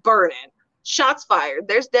place burning. Shots fired.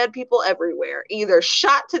 There's dead people everywhere, either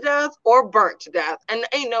shot to death or burnt to death. And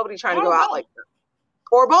ain't nobody trying to go out like that.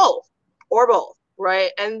 Or both. Or both.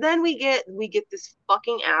 Right. And then we get this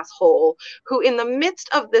fucking asshole who, in the midst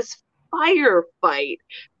of this firefight,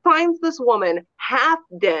 finds this woman half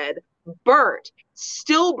dead, burnt,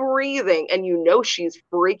 still breathing, and she's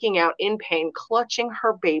freaking out in pain, clutching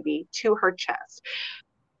her baby to her chest,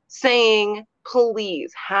 saying,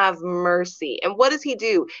 "Please have mercy." And what does he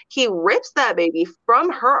do? He rips that baby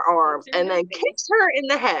from her arms and then kicks her in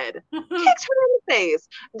the head, kicks her in the face.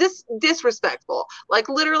 Disrespectful, like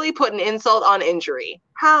literally put an insult on injury.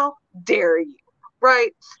 How dare you?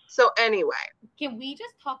 Right? So anyway, can we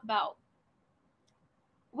just talk about,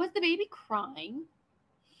 was the baby crying?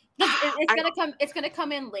 It's gonna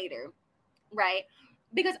come in later, right?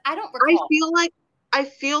 Because I don't recall. I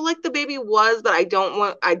feel like the baby was, but I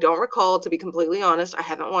don't recall, to be completely honest. I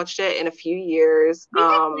haven't watched it in a few years. We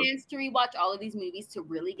have plans to rewatch all of these movies to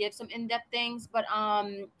really give some in-depth things, but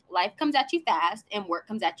life comes at you fast and work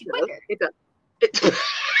comes at you quicker. It does.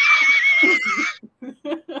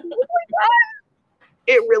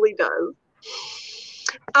 It really does.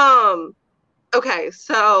 Okay,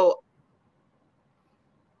 so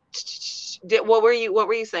what were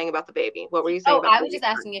you saying about the baby? What were you saying about I was just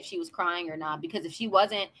asking if she was crying or not, because if she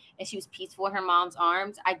wasn't and she was peaceful in her mom's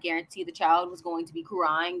arms, I guarantee the child was going to be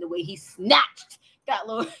crying the way he snatched that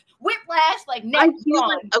little whiplash, like neck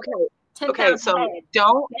gone. Okay, so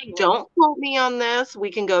don't quote me on this. We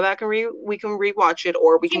can go back and we can rewatch it,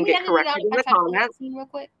 or we can get corrected in the comments. Real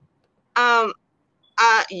quick.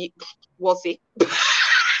 We'll see.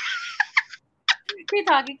 Keep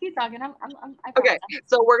talking. Okay,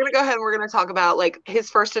 so we're gonna go ahead and we're gonna talk about like his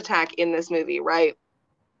first attack in this movie, right?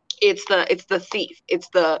 It's the thief. It's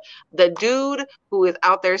the dude who is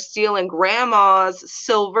out there stealing grandma's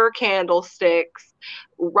silver candlesticks,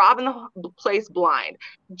 robbing the place blind.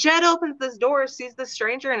 Jed opens this door, sees this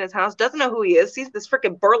stranger in his house, doesn't know who he is, sees this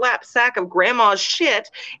freaking burlap sack of grandma's shit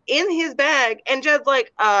in his bag, and Jed's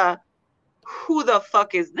like, who the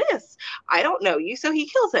fuck is this? I don't know you. So he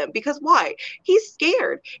kills him because why? He's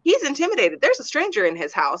scared. He's intimidated. There's a stranger in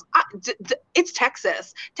his house. It's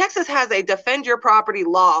Texas. Texas has a defend your property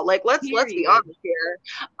law. Like, let's be honest here.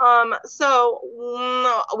 So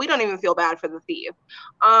we don't even feel bad for the thief.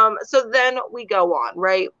 So then we go on,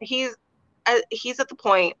 right? He's at the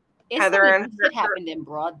point. Heather and it happened in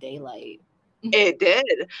broad daylight. It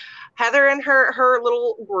did. Heather and her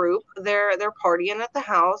little group, they're partying at the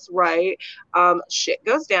house, right? Shit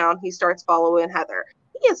goes down. He starts following Heather.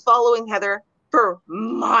 He is following Heather for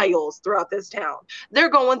miles throughout this town. They're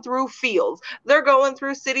going through fields. They're going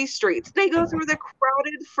through city streets. They go through the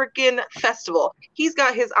crowded freaking festival. He's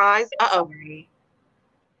got his eyes. Okay.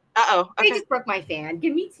 They just broke my fan.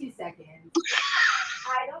 Give me 2 seconds.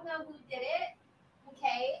 I don't know who did it.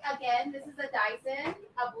 Okay, again, this is a Dyson,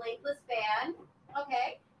 a bladeless fan.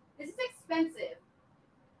 Okay, this is expensive.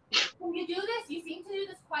 When you do this, you seem to do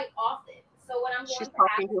this quite often. So when I'm going to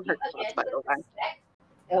ask you again with respect.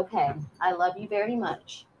 Okay, I love you very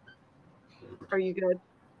much. Are you good?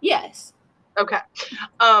 Yes. Okay.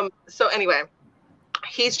 So anyway,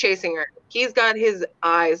 he's chasing her. He's got his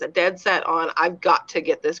eyes dead set on, I've got to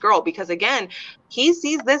get this girl, because again, he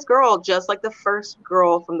sees this girl just like the first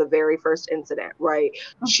girl from the very first incident, right?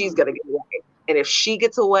 Mm-hmm. She's going to get away. And if she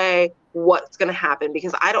gets away, what's going to happen?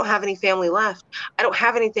 Because I don't have any family left. I don't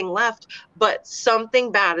have anything left, but something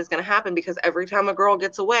bad is going to happen, because every time a girl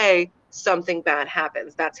gets away, something bad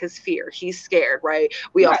happens. That's his fear. He's scared, right?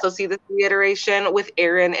 We also see this reiteration with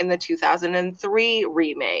Erin in the 2003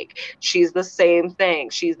 remake. She's the same thing.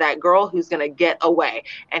 She's that girl who's going to get away,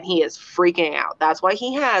 and he is freaking out. That's why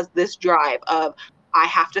he has this drive of, I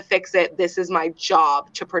have to fix it. This is my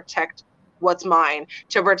job, to protect what's mine,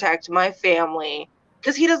 to protect my family,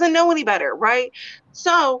 because he doesn't know any better, right?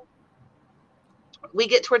 So we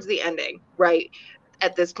get towards the ending, right?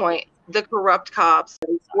 At this point, the corrupt cops,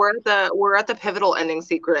 we're at the pivotal ending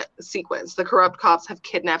sequence. The corrupt cops have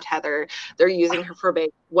kidnapped Heather. They're using her for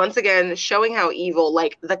bait. Once again, showing how evil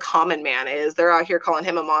like the common man is. They're out here calling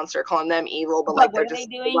him a monster, calling them evil, but like, what are they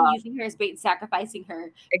doing? Using her as bait, sacrificing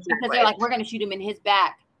her. Exactly. Because they're like, we're gonna shoot him in his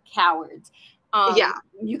back, cowards. Yeah.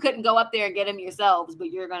 You couldn't go up there and get him yourselves,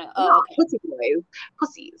 but you're gonna. No, Oh, okay. pussy boys,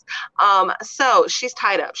 pussies. So she's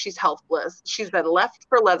tied up. She's helpless. She's been left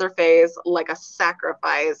for Leatherface like a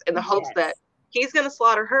sacrifice in the hopes that Yes. he's gonna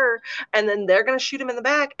slaughter her, and then they're gonna shoot him in the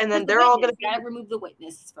back, and then Who's the they're all gonna witness? be Gotta remove the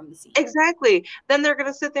witness from the scene. exactly. Then they're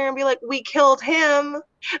gonna sit there and be like, "We killed him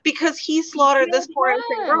because he He slaughtered this killed poor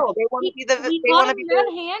innocent her. girl." They want to be the. We They caught want to him be the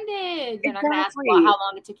red-handed. They're not gonna ask well, exactly how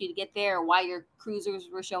long it took you to get there, or why your cruisers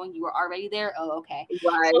were showing you were already there. Oh, okay.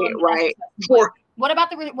 right, So let me ask you right. something. Poor. What about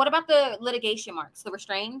the litigation marks, the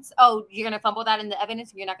restraints? Oh, you're gonna fumble that in the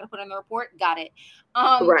evidence. You're not gonna put it in the report. Got it.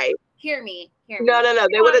 Right. Hear me. Hear No, me. no, no.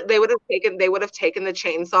 They would have taken the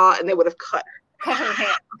chainsaw and they would have cut Cut her hair,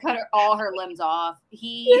 cut her all her limbs off.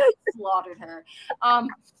 He slaughtered her,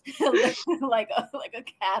 like a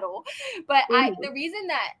cattle. But her. the reason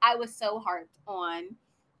that I was so harped on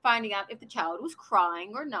finding out if the child was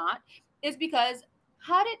crying or not is because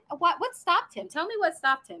what stopped him? Tell me what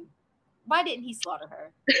stopped him. Why didn't he slaughter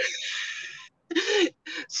her?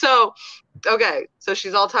 So, okay, so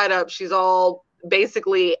she's all tied up. She's all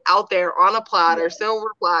basically out there on a platter, Yes. silver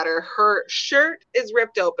platter. Her shirt is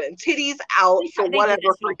ripped open, titties out for They did whatever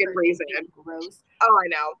this real freaking graphic, reason. gross. Oh, I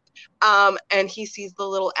know. And he sees the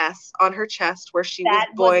little S on her chest where she was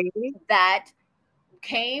That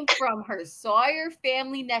came from her Sawyer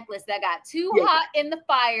family necklace that got too Yes. hot in the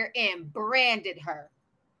fire and branded her.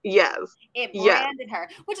 Yes. It Yes. branded her,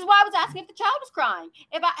 which is why I was asking if the child was crying.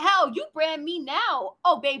 Hell, you brand me now.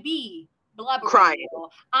 Oh, baby, blubbering. Crying.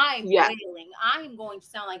 I'm Yes. wailing. I'm going to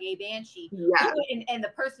sound like a banshee. Yes. And the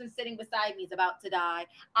person sitting beside me is about to die.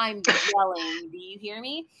 I'm yelling. Do you hear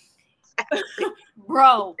me?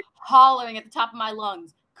 Bro, hollering at the top of my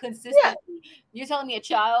lungs consistently. Yeah. You're telling me a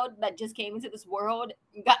child that just came into this world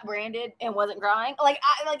got branded and wasn't crying? Like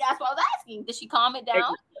that's what I was asking. Did she calm it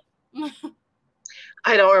down?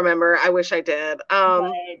 I don't remember. I wish I did.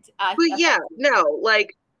 But yeah, no,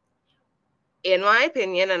 like in my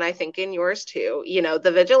opinion, and I think in yours too, you know,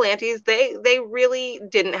 the vigilantes, they really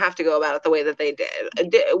didn't have to go about it the way that they did.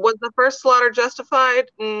 Was the first slaughter justified?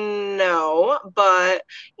 No, but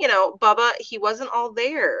you know, Bubba, he wasn't all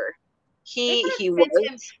there. He was.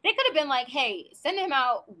 They could have been like, hey, send him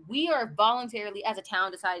out. We are voluntarily as a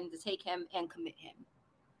town deciding to take him and commit him.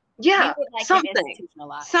 Yeah, something.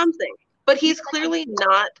 But he's clearly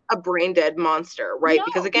not a brain dead monster, right? No,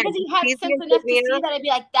 because again, he had sense enough to see that it'd be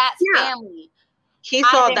like, that's family. He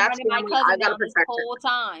saw that's my cousin down this whole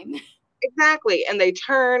time. Exactly. And they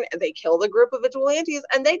turn and they kill the group of vigilantes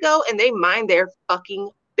and they go and they mind their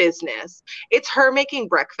fucking business. It's her making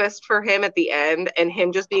breakfast for him at the end and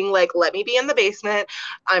him just being like, let me be in the basement.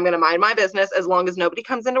 I'm going to mind my business as long as nobody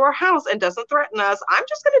comes into our house and doesn't threaten us. I'm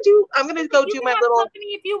going to go do my little company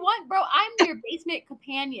if you want, bro. I'm your basement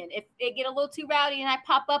companion. If it get a little too rowdy and I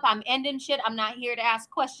pop up, I'm ending shit. I'm not here to ask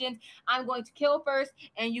questions. I'm going to kill first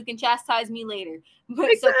and you can chastise me later. But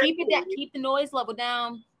exactly. So keep the noise level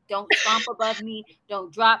down. Don't stomp above me.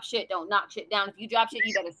 Don't drop shit. Don't knock shit down. If you drop shit,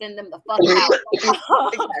 you better send them the fuck out.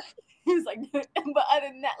 He's like, but other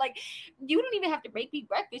than that, like, you don't even have to make me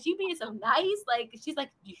breakfast. You being so nice. Like, she's like,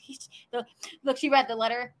 look, she read the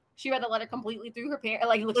letter. She read the letter completely through her parents.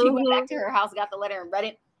 Like, look, she went back to her house, got the letter, and read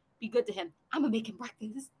it. Be good to him. I'm gonna make him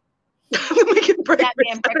breakfast. That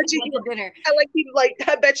man breakfast dinner.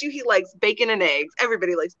 I bet you he likes bacon and eggs.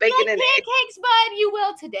 Everybody likes bacon and eggs. Pancakes, bud. You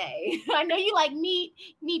will today. I know you like meat.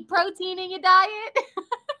 Need protein in your diet.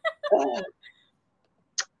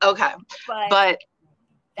 Okay, but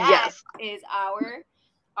that is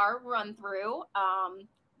our run through.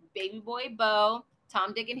 Baby Boy Bo,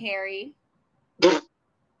 Tom, Dick, and Harry,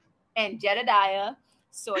 and Jedediah,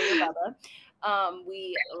 Sawyer Bubba.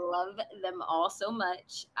 We love them all so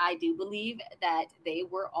much. I do believe that they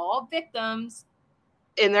were all victims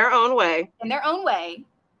in their own way.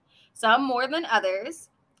 Some more than others.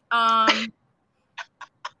 But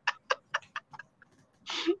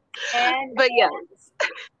yes,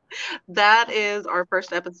 that is our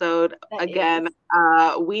first episode. Again,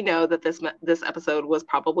 we know that this episode was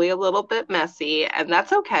probably a little bit messy, and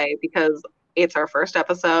that's okay because it's our first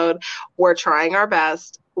episode. We're trying our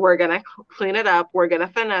best. We're gonna clean it up. We're gonna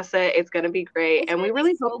finesse it. It's gonna be great, and we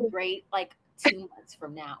really so great. Like 2 months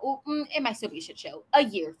from now, it might still be a shit show. A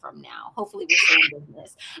year from now, hopefully we're still in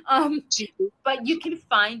business. But you can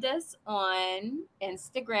find us on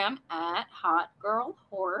Instagram at Hot Girl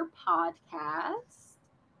Horror Podcast.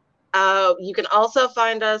 You can also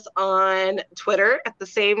find us on Twitter at the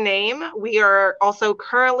same name. We are also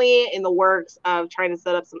currently in the works of trying to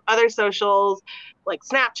set up some other socials like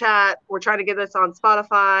Snapchat. We're trying to get this on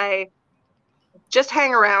Spotify. Just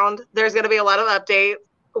hang around. There's going to be a lot of updates.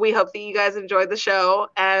 We hope that you guys enjoyed the show,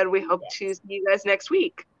 and we hope to see you guys next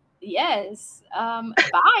week. Yes.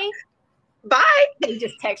 Bye. Bye. They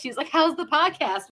just text you. He's like, how's the podcast?